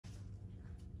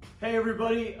Hey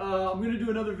everybody, I'm going to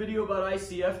do another video about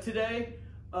ICF today.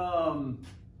 And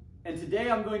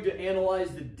today I'm going to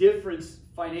analyze the difference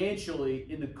financially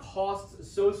in the costs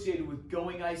associated with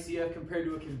going ICF compared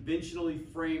to a conventionally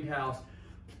framed house.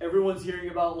 Everyone's hearing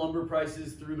about lumber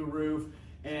prices through the roof.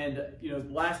 And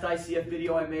last ICF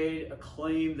video I made a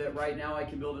claim that right now I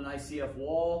can build an ICF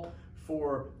wall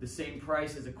for the same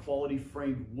price as a quality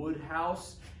framed wood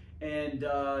house. And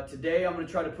today I'm going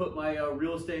to try to put my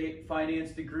real estate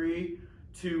finance degree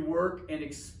to work and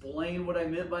explain what I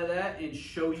meant by that and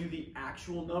show you the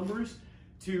actual numbers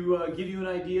to give you an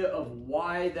idea of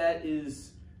why that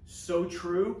is so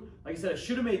true. Like I said, I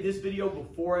should have made this video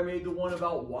before I made the one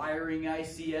about wiring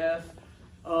ICF.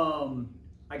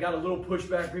 I got a little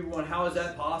pushback from people on how is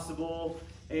that possible,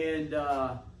 and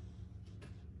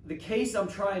the case I'm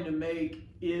trying to make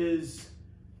is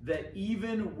that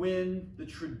even when the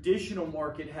traditional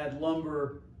market had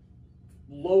lumber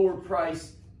lower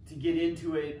price to get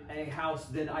into a house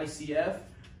than ICF,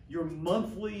 your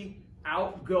monthly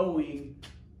outgoing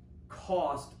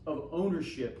cost of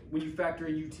ownership, when you factor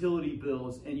in utility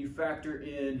bills and you factor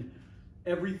in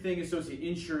everything associated,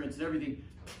 insurance and everything,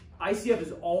 ICF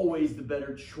is always the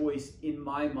better choice in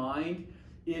my mind.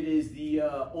 It is the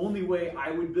only way I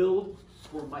would build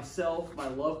for myself, my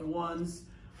loved ones.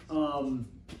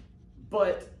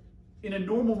 But in a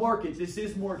normal market, this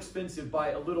is more expensive by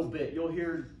a little bit. You'll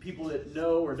hear people that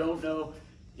know or don't know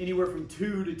anywhere from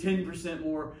 2 to 10%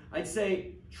 more. I'd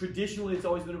say traditionally it's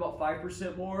always been about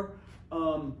 5% more.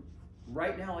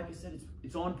 Right now, like I said,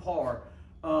 it's on par.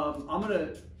 I'm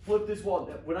gonna flip this wall.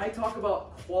 When I talk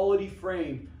about quality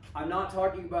frame, I'm not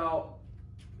talking about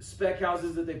spec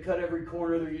houses that they've cut every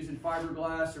corner. They're using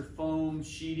fiberglass or foam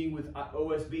sheeting with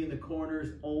OSB in the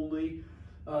corners only.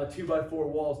 2x4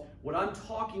 walls. What I'm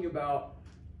talking about,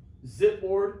 zip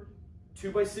board,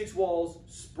 2x6 walls,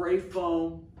 spray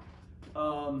foam.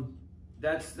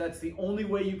 That's the only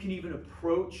way you can even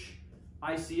approach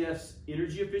ICF's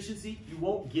energy efficiency. You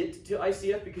won't get to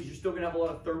ICF because you're still gonna have a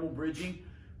lot of thermal bridging.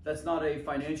 That's not a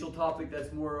financial topic.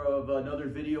 That's more of another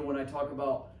video when I talk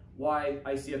about why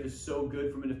ICF is so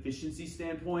good from an efficiency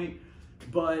standpoint.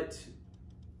 But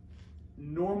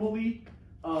normally,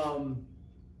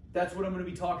 that's what I'm going to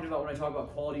be talking about when I talk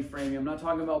about quality framing. I'm not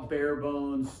talking about bare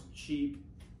bones, cheap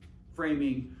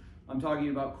framing. I'm talking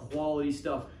about quality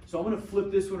stuff. So I'm going to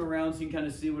flip this one around so you can kind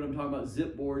of see what I'm talking about.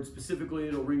 Zip board, specifically,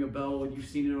 it'll ring a bell. You've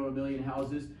seen it on a million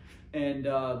houses. And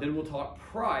then we'll talk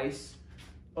price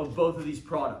of both of these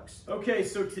products. Okay,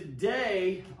 so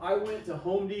today I went to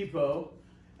Home Depot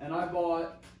and I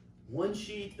bought one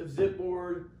sheet of zip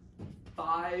board,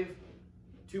 5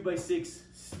 2x6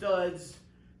 studs,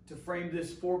 to frame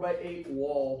this 4x8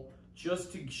 wall,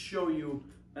 just to show you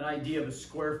an idea of a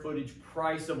square footage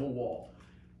price of a wall.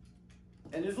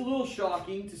 And it's a little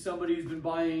shocking to somebody who's been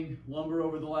buying lumber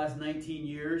over the last 19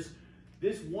 years.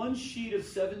 This one sheet of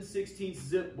 7/16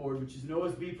 zip board, which is an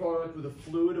OSB product with a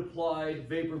fluid applied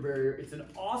vapor barrier, it's an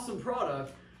awesome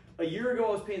product. A year ago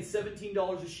I was paying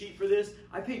 $17 a sheet for this.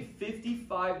 I paid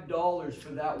 $55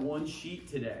 for that one sheet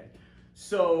today.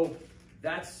 So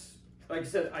that's, like I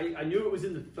said, I knew it was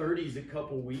in the 30s a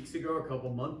couple weeks ago, a couple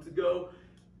months ago.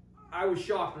 I was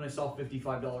shocked when I saw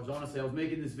 $55. Honestly, I was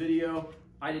making this video.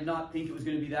 I did not think it was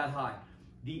going to be that high.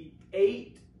 The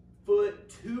 8-foot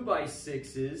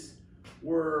 2x6s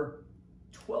were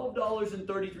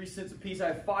 $12.33 a piece. I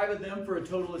have 5 of them for a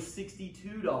total of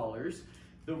 $62.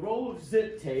 The roll of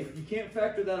zip tape, you can't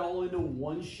factor that all into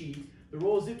one sheet. The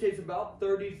roll of zip tape is about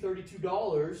 $30 to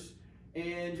 $32.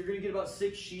 And you're going to get about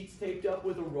 6 sheets taped up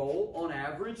with a roll on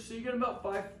average. So you get about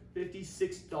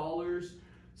 $56,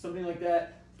 something like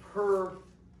that, per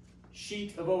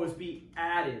sheet of OSB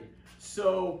added.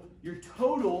 So your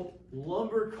total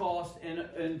lumber cost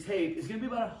and tape is going to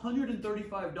be about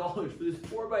 $135 for this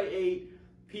 4x8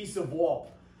 piece of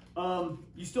wall.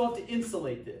 You still have to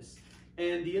insulate this.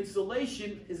 And the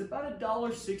insulation is about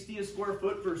 $1.60 a square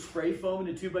foot for spray foam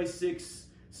in a 2x6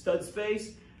 stud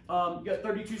space. You got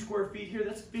 32 square feet here,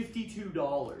 that's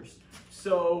 $52.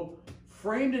 So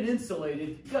framed and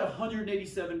insulated, you got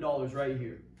 $187 right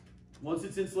here. Once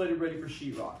it's insulated, ready for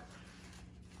sheetrock.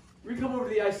 We're gonna come over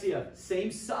to the ICF,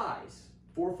 same size,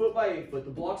 4 foot by 8 foot.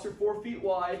 The blocks are 4 feet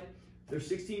wide, they're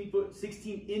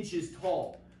 16 inches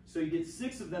tall. So you get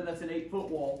 6 of them, that's an 8-foot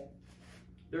wall.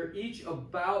 They're each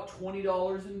about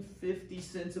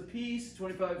 $20.50 a piece,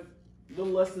 25, a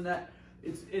little less than that.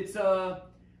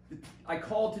 I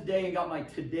called today and got my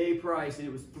today price, and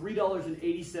it was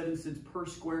 $3.87 per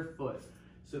square foot.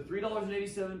 So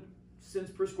 $3.87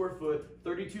 per square foot,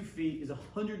 32 feet is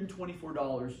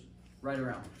 $124 right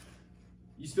around.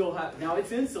 You still have, now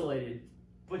it's insulated,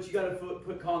 but you got to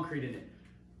put concrete in it.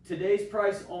 Today's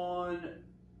price on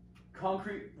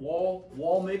concrete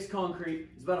wall mixed concrete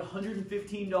is about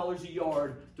 $115 a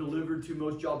yard delivered to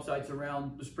most job sites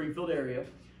around the Springfield area.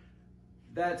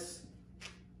 That's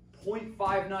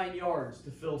 0.59 yards to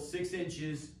fill 6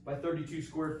 inches by 32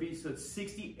 square feet, so it's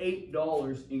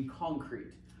 $68 in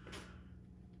concrete.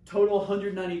 Total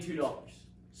 $192.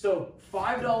 So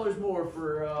 $5 more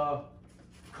for a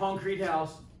concrete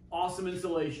house, awesome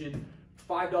insulation,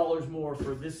 $5 more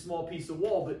for this small piece of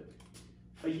wall, but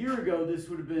a year ago this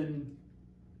would have been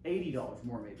 $80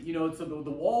 more maybe. You know, so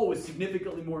the wall was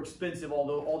significantly more expensive,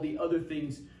 although all the other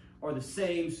things are the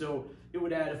same, so it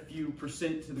would add a few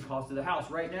percent to the cost of the house.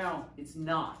 Right now, it's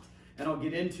not. And I'll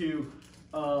get into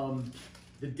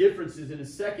the differences in a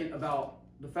second about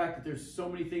the fact that there's so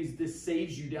many things this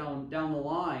saves you down the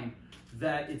line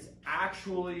that it's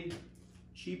actually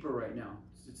cheaper right now.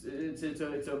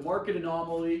 It's a market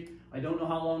anomaly. I don't know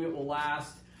how long it will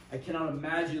last. I cannot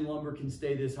imagine lumber can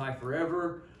stay this high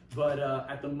forever, but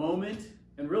at the moment,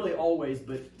 and really always,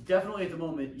 but definitely at the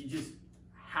moment, you just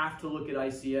have to look at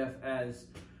ICF as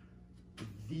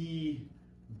the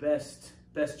best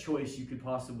choice you could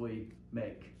possibly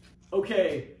make.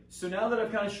 Okay, so now that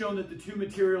I've kind of shown that the two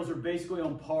materials are basically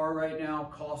on par right now,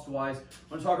 cost-wise, I'm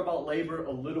going to talk about labor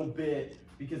a little bit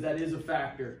because that is a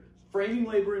factor. Framing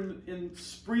labor in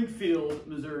Springfield,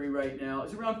 Missouri right now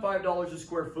is around $5 a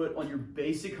square foot on your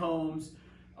basic homes.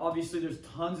 Obviously, there's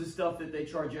tons of stuff that they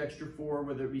charge extra for,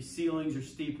 whether it be ceilings or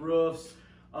steep roofs,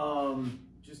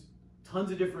 just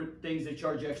tons of different things they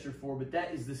charge extra for, but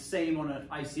that is the same on an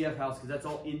ICF house because that's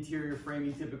all interior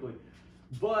framing typically.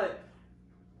 But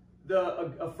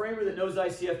a framer that knows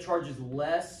ICF charges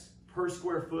less per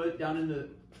square foot, down in the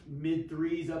mid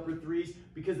threes, upper threes,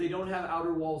 because they don't have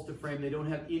outer walls to frame. They don't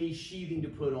have any sheathing to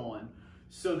put on.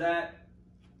 So that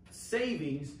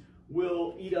savings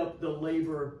will eat up the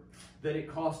labor that it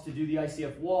costs to do the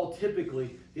ICF wall.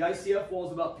 Typically, the ICF wall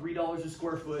is about $3 a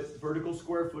square foot, vertical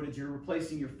square footage. You're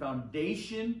replacing your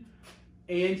foundation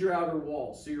and your outer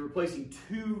wall. So you're replacing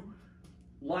two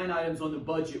line items on the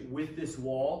budget with this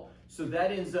wall. So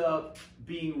that ends up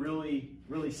being really,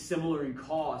 really similar in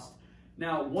cost.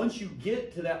 Now, once you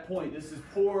get to that point, this is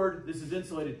poured, this is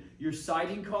insulated, your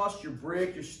siding cost, your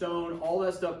brick, your stone, all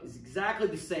that stuff is exactly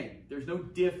the same. There's no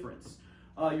difference.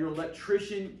 Your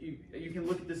electrician, you can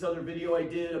look at this other video I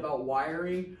did about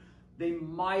wiring. They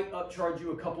might upcharge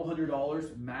you a couple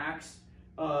 $100 max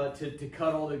to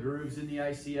cut all the grooves in the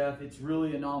ICF. It's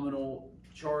really a nominal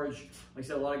charge. Like I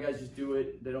said, a lot of guys just do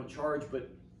it. They don't charge, but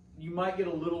you might get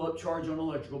a little upcharge on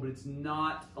electrical, but it's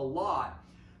not a lot.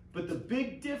 But the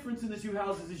big difference in the two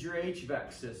houses is your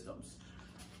HVAC systems.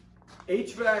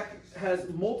 HVAC has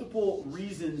multiple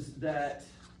reasons that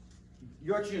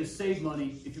you're actually going to save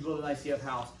money if you build an ICF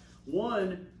house.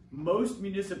 One, most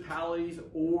municipalities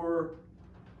or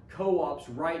co-ops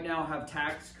right now have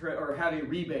tax credit or have a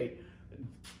rebate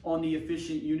on the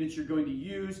efficient units you're going to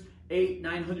use.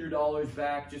 $800–900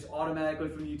 back just automatically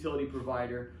from the utility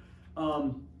provider.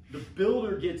 The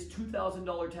builder gets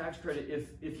 $2,000 tax credit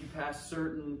if you pass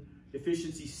certain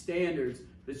efficiency standards.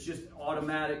 That's just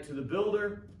automatic to the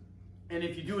builder. And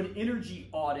if you do an energy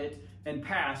audit and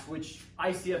pass, which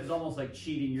ICF is almost like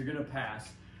cheating, you're gonna pass.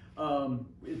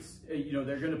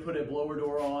 They're gonna put a blower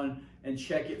door on and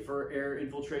check it for air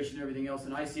infiltration and everything else.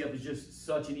 And ICF is just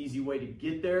such an easy way to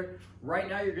get there. Right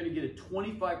now, you're gonna get a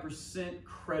 25%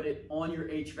 credit on your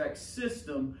HVAC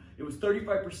system. It was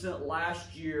 35%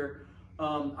 last year.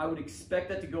 I would expect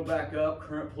that to go back up.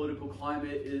 Current political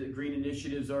climate, green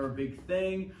initiatives are a big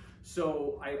thing.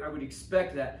 So I would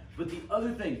expect that. But the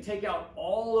other thing, take out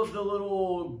all of the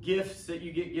little gifts that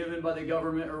you get given by the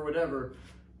government or whatever.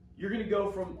 You're going to go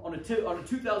from, on a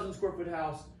 2,000 square foot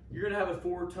house, you're going to have a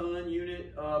 4-ton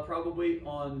unit probably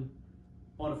on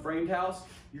a framed house.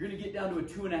 You're going to get down to a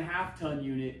 2.5-ton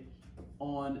unit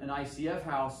on an ICF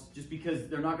house just because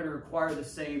they're not going to require the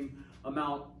same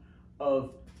amount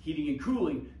of heating and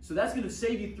cooling. So that's going to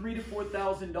save you $3,000 to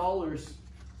 $4,000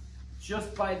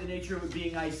 just by the nature of it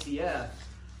being ICF.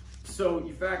 So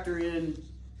you factor in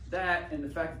that and the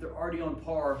fact that they're already on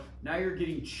par, now you're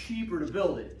getting cheaper to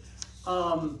build it.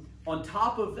 On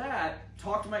top of that,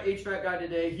 talk to my HVAC guy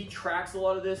today. He tracks a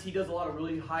lot of this. He does a lot of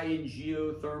really high-end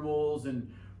geothermals and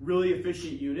really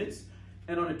efficient units.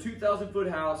 And on a 2,000 foot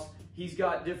house, he's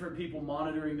got different people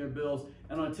monitoring their bills.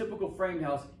 And on a typical framed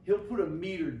house, he'll put a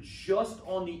meter just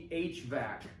on the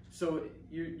HVAC. So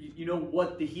you know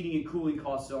what the heating and cooling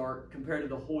costs are compared to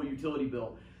the whole utility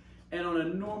bill. And on a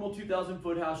normal 2,000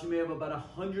 foot house, you may have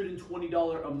about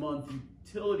 $120 a month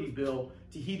utility bill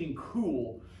to heat and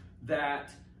cool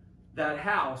that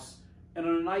house. And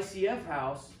on an ICF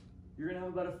house, you're gonna have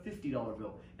about a $50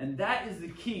 bill. And that is the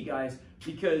key, guys,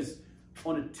 because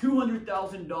on a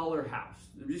 $200,000 house,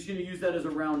 I'm just gonna use that as a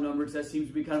round number because that seems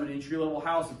to be kind of an entry-level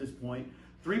house at this point,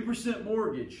 3%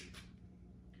 mortgage,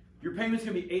 your payment's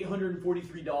gonna be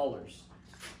 $843.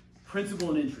 Principal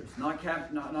and interest, not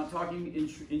talking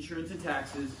insurance and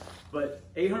taxes, but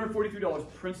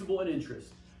 $843 principal and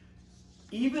interest.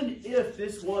 Even if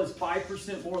this was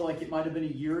 5% more like it might have been a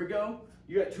year ago,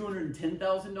 you got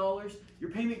 $210,000, your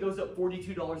payment goes up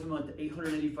 $42 a month to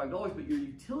 $885, but your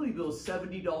utility bill is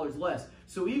 $70 less.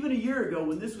 So even a year ago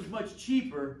when this was much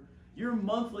cheaper, your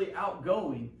monthly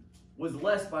outgoing was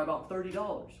less by about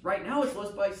 $30. Right now it's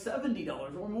less by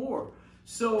 $70 or more.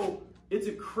 So it's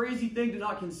a crazy thing to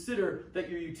not consider that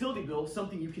your utility bill,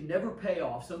 something you can never pay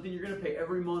off, something you're gonna pay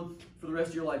every month for the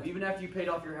rest of your life, even after you paid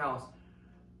off your house,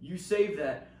 you save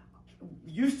that.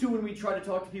 Used to, when we try to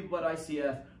talk to people about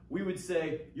ICF, we would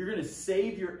say you're gonna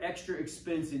save your extra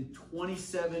expense in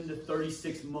 27 to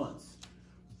 36 months.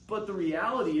 But the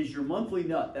reality is your monthly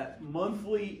nut, that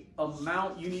monthly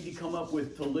amount you need to come up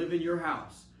with to live in your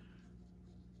house,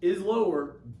 is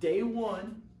lower day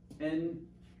one and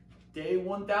day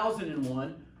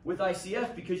 1001 with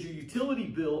ICF because your utility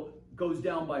bill goes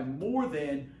down by more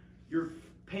than your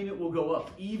payment will go up,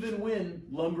 even when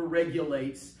lumber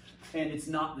regulates and it's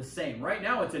not the same. Right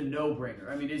now it's a no-brainer.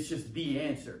 I mean, it's just the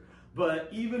answer. But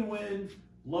even when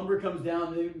lumber comes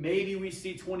down, maybe we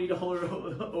see $20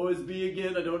 OSB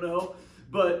again, I don't know.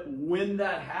 But when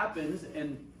that happens,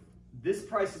 and this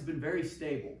price has been very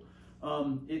stable,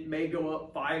 it may go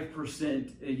up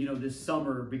 5%, this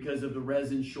summer because of the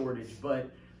resin shortage, but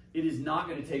it is not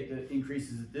going to take the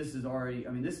increases that this is already.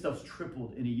 I mean, this stuff's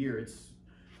tripled in a year.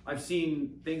 I've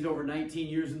seen things over 19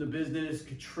 years in the business,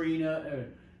 Katrina,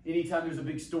 anytime there's a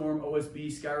big storm,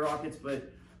 OSB skyrockets,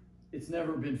 but it's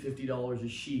never been $50 a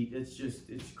sheet.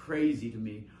 It's crazy to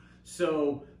me.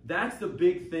 So that's the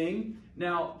big thing.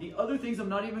 Now, the other things I'm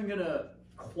not even going to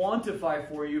quantify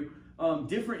for you,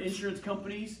 different insurance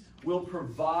companies will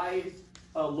provide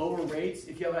lower rates.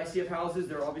 If you have ICF houses,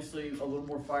 they're obviously a little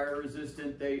more fire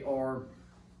resistant. They are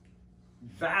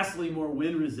vastly more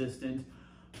wind resistant.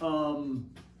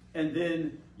 And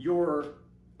then your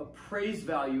appraised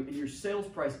value and your sales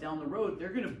price down the road,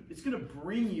 it's gonna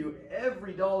bring you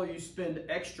every dollar you spend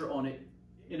extra on it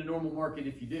in a normal market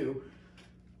if you do.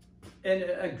 And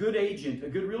a good agent, a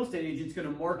good real estate agent is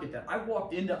going to market that. I've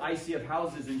walked into ICF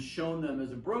houses and shown them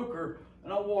as a broker,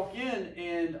 and I'll walk in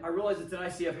and I realize it's an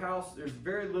ICF house. There's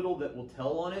very little that will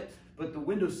tell on it, but the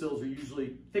windowsills are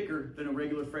usually thicker than a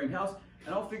regular frame house.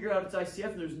 And I'll figure out it's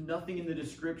ICF and there's nothing in the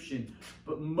description.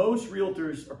 But most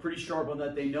realtors are pretty sharp on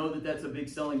that. They know that that's a big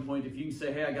selling point. If you can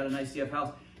say, hey, I got an ICF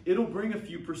house, it'll bring a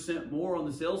few % more on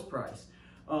the sales price.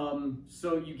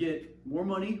 So you get more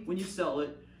money when you sell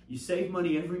it. You save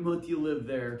money every month you live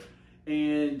there,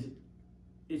 and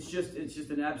it's just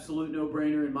an absolute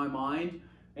no-brainer in my mind.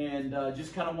 And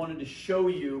just kind of wanted to show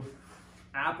you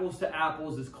apples to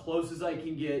apples as close as I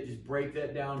can get. Just break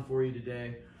that down for you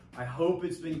today. I hope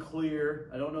it's been clear.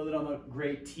 I don't know that I'm a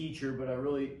great teacher, but I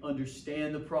really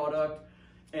understand the product,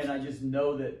 and I just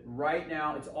know that right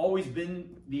now it's always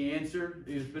been the answer.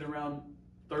 It's been around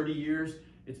 30 years.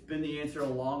 It's been the answer a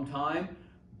long time,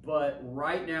 but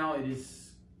right now it is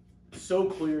so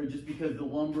clear just because the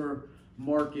lumber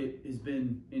market has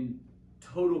been in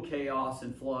total chaos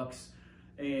and flux,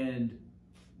 and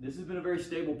this has been a very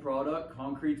stable product.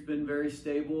 Concrete's been very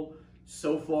stable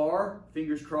so far,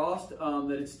 fingers crossed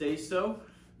that it stays so.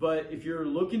 But if you're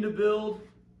looking to build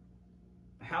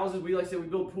houses, we like to say we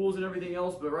build pools and everything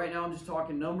else, but right now I'm just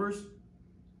talking numbers.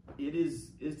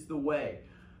 It's the way.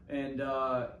 And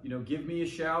give me a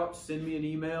shout, send me an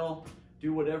email,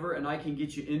 do whatever, and I can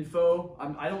get you info.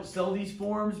 I don't sell these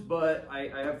forms, but I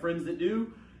have friends that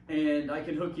do, and I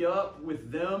can hook you up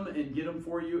with them and get them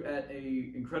for you at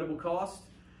an incredible cost.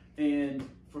 And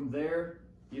from there,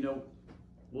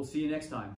 we'll see you next time.